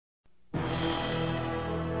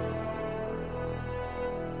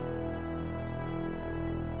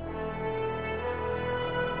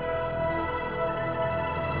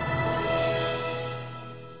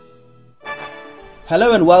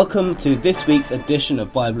Hello and welcome to this week's edition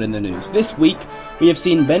of Bible in the News. This week we have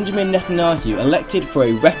seen Benjamin Netanyahu elected for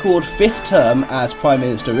a record 5th term as Prime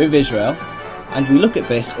Minister of Israel, and we look at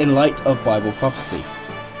this in light of Bible prophecy.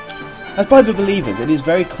 As Bible believers, it is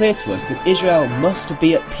very clear to us that Israel must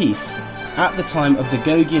be at peace at the time of the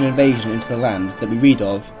Gogian invasion into the land that we read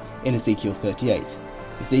of in Ezekiel 38.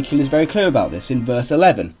 Ezekiel is very clear about this in verse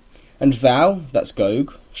 11. And thou, that's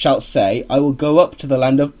Gog, shalt say, I will go up to the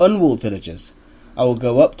land of unwalled villages. I will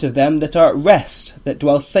go up to them that are at rest, that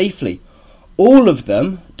dwell safely, all of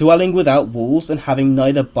them dwelling without walls and having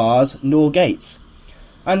neither bars nor gates.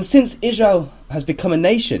 And since Israel has become a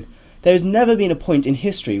nation, there has never been a point in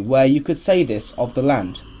history where you could say this of the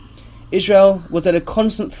land. Israel was at a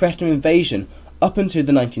constant threat of invasion up until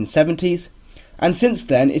the 1970s, and since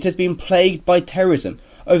then it has been plagued by terrorism.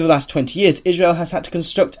 Over the last 20 years, Israel has had to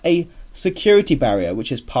construct a security barrier,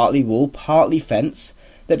 which is partly wall, partly fence,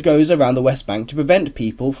 that goes around the West Bank to prevent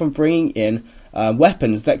people from bringing in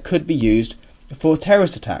weapons that could be used for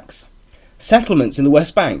terrorist attacks. Settlements in the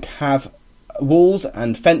West Bank have walls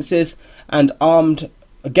and fences and armed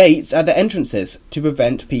gates at their entrances to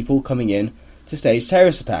prevent people coming in to stage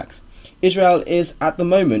terrorist attacks. Israel is, at the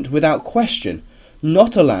moment, without question,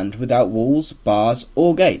 not a land without walls, bars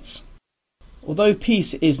or gates. Although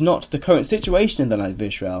peace is not the current situation in the land of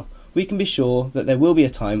Israel, we can be sure that there will be a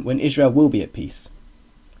time when Israel will be at peace.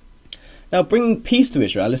 Now, bringing peace to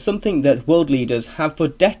Israel is something that world leaders have for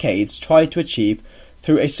decades tried to achieve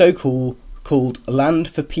through a so-called land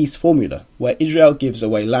for peace formula, where Israel gives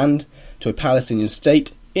away land to a Palestinian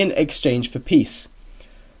state in exchange for peace.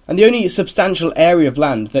 And the only substantial area of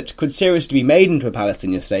land that could seriously be made into a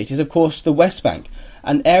Palestinian state is, of course, the West Bank,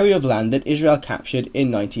 an area of land that Israel captured in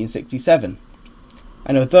 1967.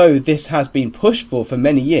 And although this has been pushed for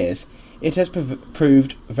many years, it has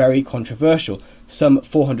proved very controversial. Some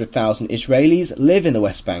 400,000 Israelis live in the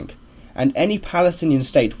West Bank, and any Palestinian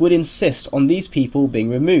state would insist on these people being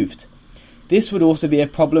removed. This would also be a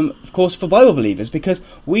problem, of course, for Bible believers, because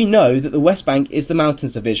we know that the West Bank is the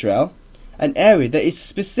mountains of Israel, an area that is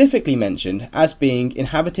specifically mentioned as being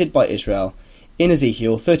inhabited by Israel in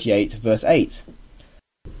Ezekiel 38 verse 8.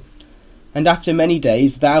 And after many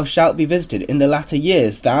days thou shalt be visited, in the latter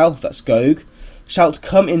years thou, that's Gog, shalt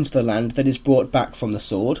come into the land that is brought back from the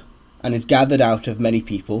sword, and is gathered out of many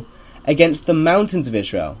people, against the mountains of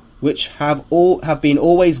Israel, which have been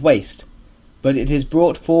always waste, but it is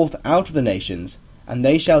brought forth out of the nations, and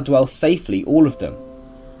they shall dwell safely, all of them.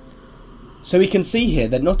 So we can see here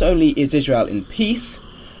that not only is Israel in peace,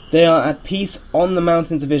 they are at peace on the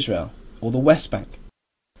mountains of Israel, or the West Bank.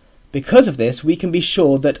 Because of this, we can be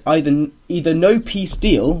sure that either no peace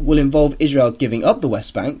deal will involve Israel giving up the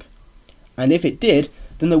West Bank, and if it did,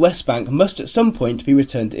 then the West Bank must at some point be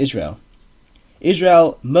returned to Israel.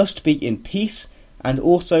 Israel must be in peace and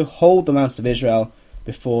also hold the mountains of Israel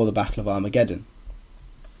before the Battle of Armageddon.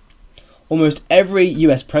 Almost every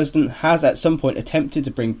US president has at some point attempted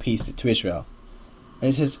to bring peace to Israel,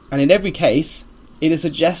 and in every case it has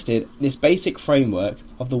suggested this basic framework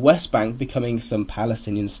of the West Bank becoming some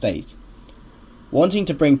Palestinian state. Wanting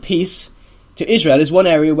to bring peace to Israel is one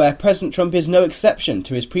area where President Trump is no exception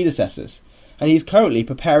to his predecessors, and he is currently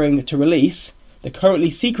preparing to release the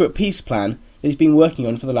currently secret peace plan that he's been working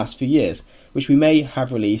on for the last few years, which we may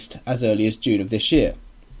have released as early as June of this year.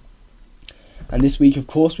 And this week, of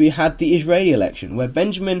course, we had the Israeli election, where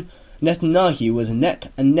Benjamin Netanyahu was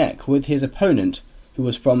neck and neck with his opponent, who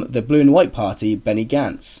was from the Blue and White Party, Benny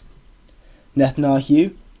Gantz.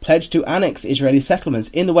 Netanyahu pledged to annex Israeli settlements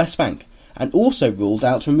in the West Bank, and also ruled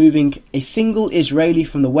out removing a single Israeli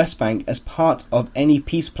from the West Bank as part of any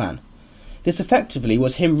peace plan. This effectively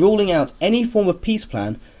was him ruling out any form of peace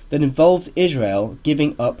plan that involved Israel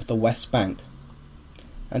giving up the West Bank.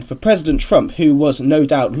 And for President Trump, who was no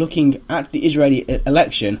doubt looking at the Israeli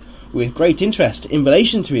election with great interest in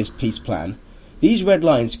relation to his peace plan, these red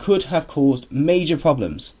lines could have caused major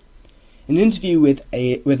problems. In an interview with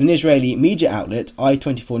an Israeli media outlet,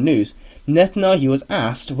 I-24 News, Netanyahu was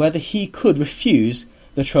asked whether he could refuse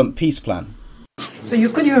the Trump peace plan. So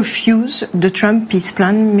could you refuse the Trump peace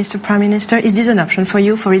plan, Mr. Prime Minister? Is this an option for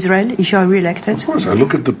you, for Israel, if you are re-elected? Of course. I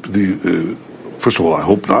look at the first of all, I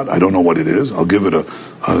hope not. I don't know what it is. I'll give it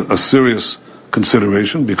a serious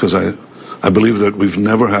consideration, because I believe that we've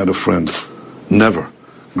never had a friend, never,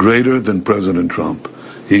 greater than President Trump.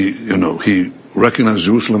 He recognized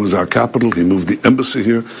Jerusalem as our capital. He moved the embassy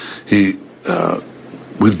here. He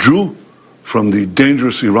withdrew from the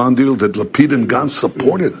dangerous Iran deal that Lapid and Gantz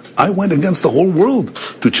supported. I went against the whole world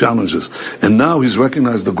to challenge this. And now he's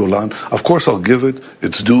recognized the Golan. Of course, I'll give it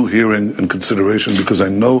its due hearing and consideration because I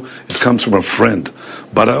know it comes from a friend.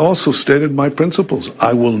 But I also stated my principles.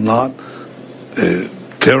 I will not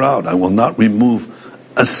tear out. I will not remove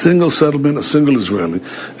a single settlement, a single Israeli,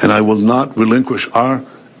 and I will not relinquish our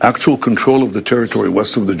actual control of the territory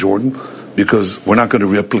west of the Jordan, because we're not going to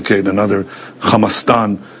replicate another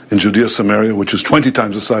Hamastan in Judea, Samaria, which is 20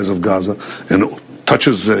 times the size of Gaza and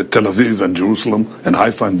touches Tel Aviv and Jerusalem and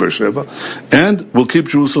Haifa and Beersheba. And we'll keep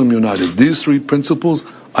Jerusalem united. These three principles,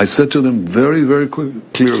 I said to them very, very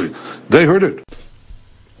clearly. They heard it.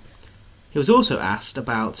 He was also asked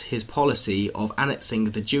about his policy of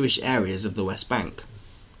annexing the Jewish areas of the West Bank.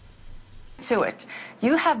 To it.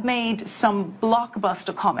 You have made some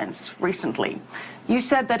blockbuster comments recently. You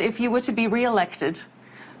said that if you were to be re-elected,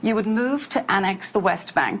 you would move to annex the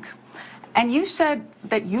West Bank. And you said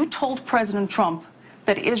that you told President Trump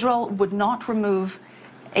that Israel would not remove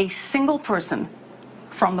a single person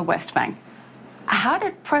from the West Bank. How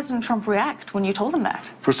did President Trump react when you told him that?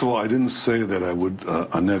 First of all, I didn't say that I would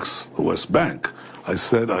annex the West Bank. I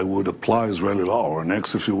said I would apply Israeli law, or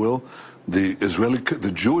annex, if you will,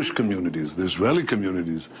 the Jewish communities, the Israeli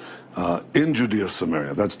communities in Judea,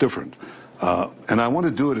 Samaria. That's different. And I want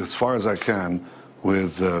to do it as far as I can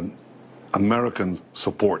with American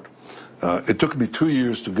support. It took me 2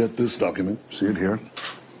 years to get this document. See it here?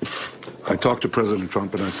 I talked to President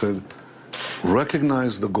Trump and I said,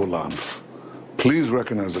 recognize the Golan. Please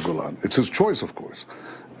recognize the Golan. It's his choice, of course.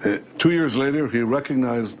 2 years later, he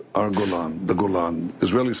recognized our Golan, the Golan,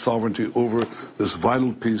 Israeli sovereignty over this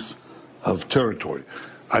vital piece of territory.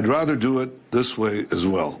 I'd rather do it this way as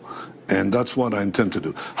well, and that's what I intend to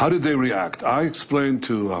do. How did they react? I explained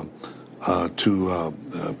to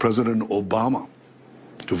President Obama,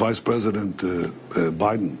 to Vice President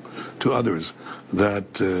Biden, to others,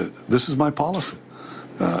 that this is my policy.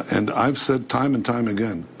 And I've said time and time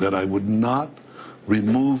again that I would not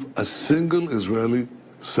remove a single Israeli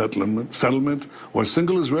settlement or a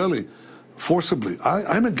single Israeli forcibly.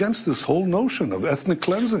 I'm against this whole notion of ethnic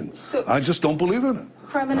cleansing. So, I just don't believe in it.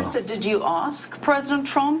 Prime Minister, did you ask President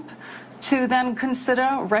Trump to then consider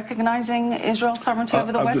recognizing Israel's sovereignty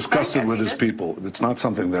over the West Bank? I've discussed it with his people. It's not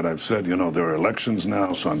something that I've said, you know, there are elections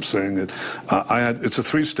now, so I'm saying it. It's a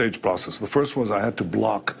three-stage process. The first was I had to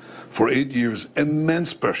block for 8 years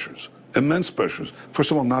immense pressures. First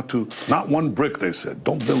of all, not one brick, they said.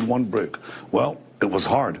 Don't build one brick. Well, it was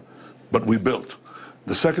hard, but we built.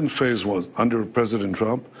 The second phase was under President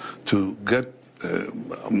Trump to get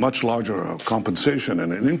a much larger compensation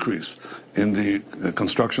and an increase in the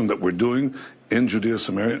construction that we're doing in Judea,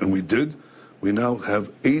 Samaria, and we did. We now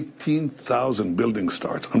have 18,000 building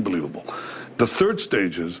starts. Unbelievable. The third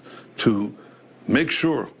stage is to make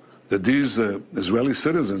sure that these Israeli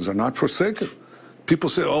citizens are not forsaken. People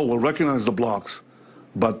say, oh, we'll recognize the blocks.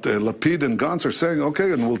 But Lapid and Gantz are saying,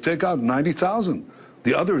 okay, and we'll take out 90,000.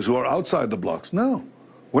 The others who are outside the blocks. No,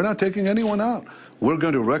 we're not taking anyone out. We're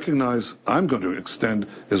going to recognize, I'm going to extend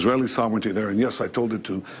Israeli sovereignty there. And yes, I told it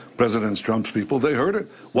to President Trump's people. They heard it.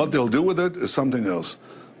 What they'll do with it is something else.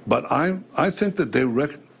 But I think that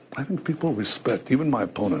I think people respect, even my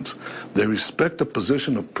opponents, they respect the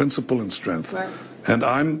position of principle and strength. Right. And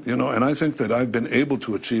and I think that I've been able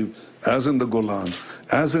to achieve, as in the Golan,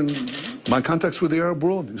 as in my contacts with the Arab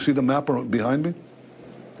world. You see the map behind me?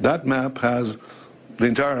 That map has the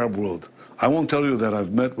entire Arab world. I won't tell you that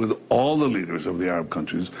I've met with all the leaders of the Arab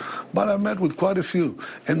countries, but I've met with quite a few.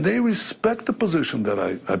 And they respect the position that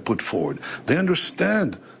I put forward. They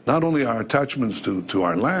understand not only our attachments to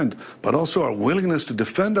our land, but also our willingness to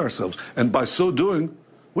defend ourselves. And by so doing,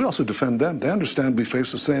 we also defend them. They understand we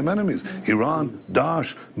face the same enemies. Iran,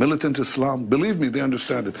 Daesh, militant Islam. Believe me, they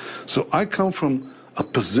understand it. So I come from a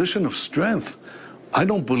position of strength. I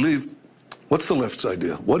don't believe... What's the left's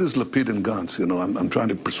idea? What is Lapid and Gantz? You know, I'm trying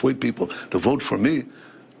to persuade people to vote for me.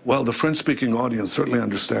 Well, the French-speaking audience certainly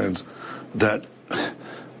understands that.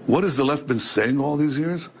 What has the left been saying all these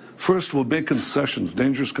years? First, we'll make concessions,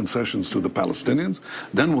 dangerous concessions to the Palestinians.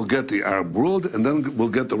 Then we'll get the Arab world, and then we'll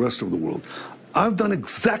get the rest of the world. I've done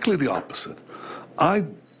exactly the opposite. I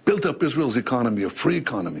built up Israel's economy, a free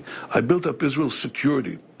economy. I built up Israel's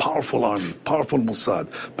security, powerful army, powerful Mossad,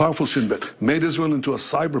 powerful Shin Bet, made Israel into a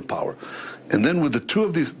cyber power. And then with the two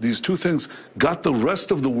of these two things, got the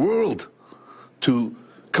rest of the world to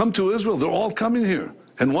come to Israel. They're all coming here.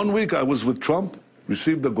 And 1 week I was with Trump,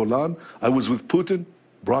 received the Golan. I was with Putin,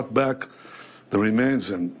 brought back the remains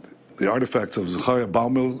and the artifacts of Zecharia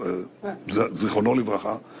Baumel, Zichrono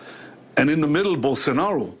Livracha. And in the middle,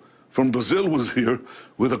 Bolsonaro from Brazil was here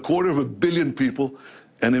with 250 million people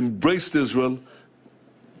and embraced Israel,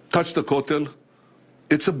 touched the kotel.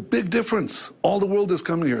 It's a big difference. All the world is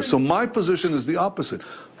coming here. So my position is the opposite.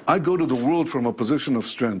 I go to the world from a position of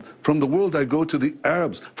strength. From the world, I go to the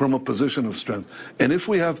Arabs from a position of strength. And if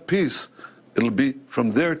we have peace, it'll be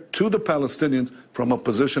from there to the Palestinians from a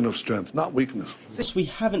position of strength, not weakness. We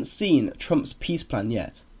haven't seen Trump's peace plan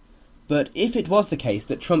yet. But if it was the case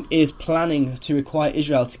that Trump is planning to require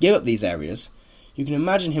Israel to give up these areas, you can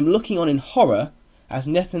imagine him looking on in horror as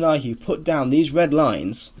Netanyahu put down these red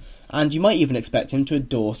lines, and you might even expect him to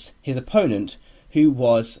endorse his opponent, who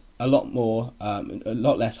was a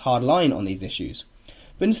lot less hard line on these issues.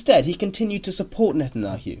 But instead, he continued to support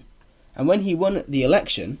Netanyahu, and when he won the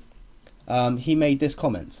election, he made this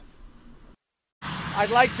comment.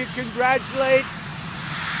 I'd like to congratulate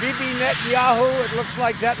Bibi Netanyahu. It looks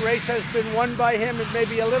like that race has been won by him. It may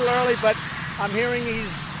be a little early, but I'm hearing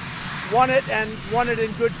he's won it and won it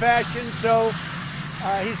in good fashion. So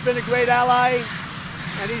he's been a great ally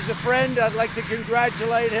and he's a friend. I'd like to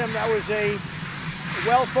congratulate him. That was a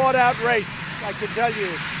well thought out race, I can tell you.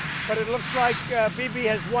 But it looks like Bibi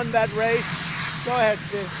has won that race. Go ahead,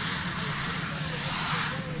 Steve.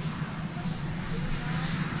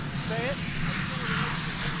 Say it.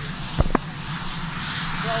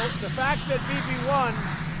 So the fact that Bibi won,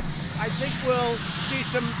 I think we'll see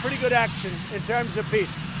some pretty good action in terms of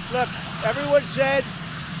peace. Look, everyone said,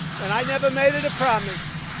 and I never made it a promise,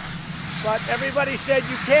 but everybody said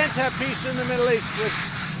you can't have peace in the Middle East with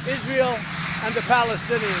Israel and the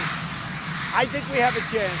Palestinians. I think we have a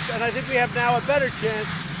chance, and I think we have now a better chance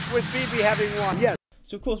with Bibi having won. Yes.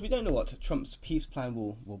 So of course we don't know what Trump's peace plan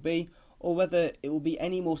will be, or whether it will be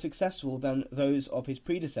any more successful than those of his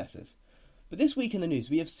predecessors. But this week in the news,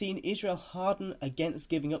 we have seen Israel harden against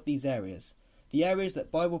giving up these areas, the areas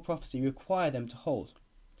that Bible prophecy require them to hold.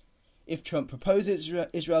 If Trump proposes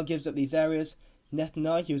Israel gives up these areas,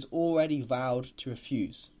 Netanyahu has already vowed to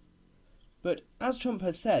refuse. But as Trump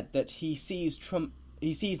has said that he sees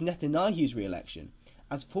Netanyahu's re-election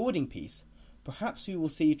as forwarding peace, perhaps we will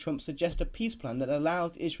see Trump suggest a peace plan that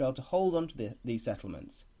allows Israel to hold on to these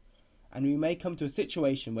settlements. And we may come to a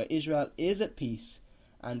situation where Israel is at peace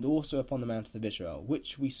and also upon the mountain of Israel,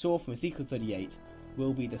 which we saw from Ezekiel 38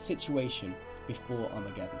 will be the situation before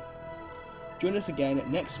Armageddon. Join us again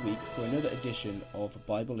next week for another edition of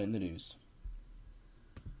Bible in the News.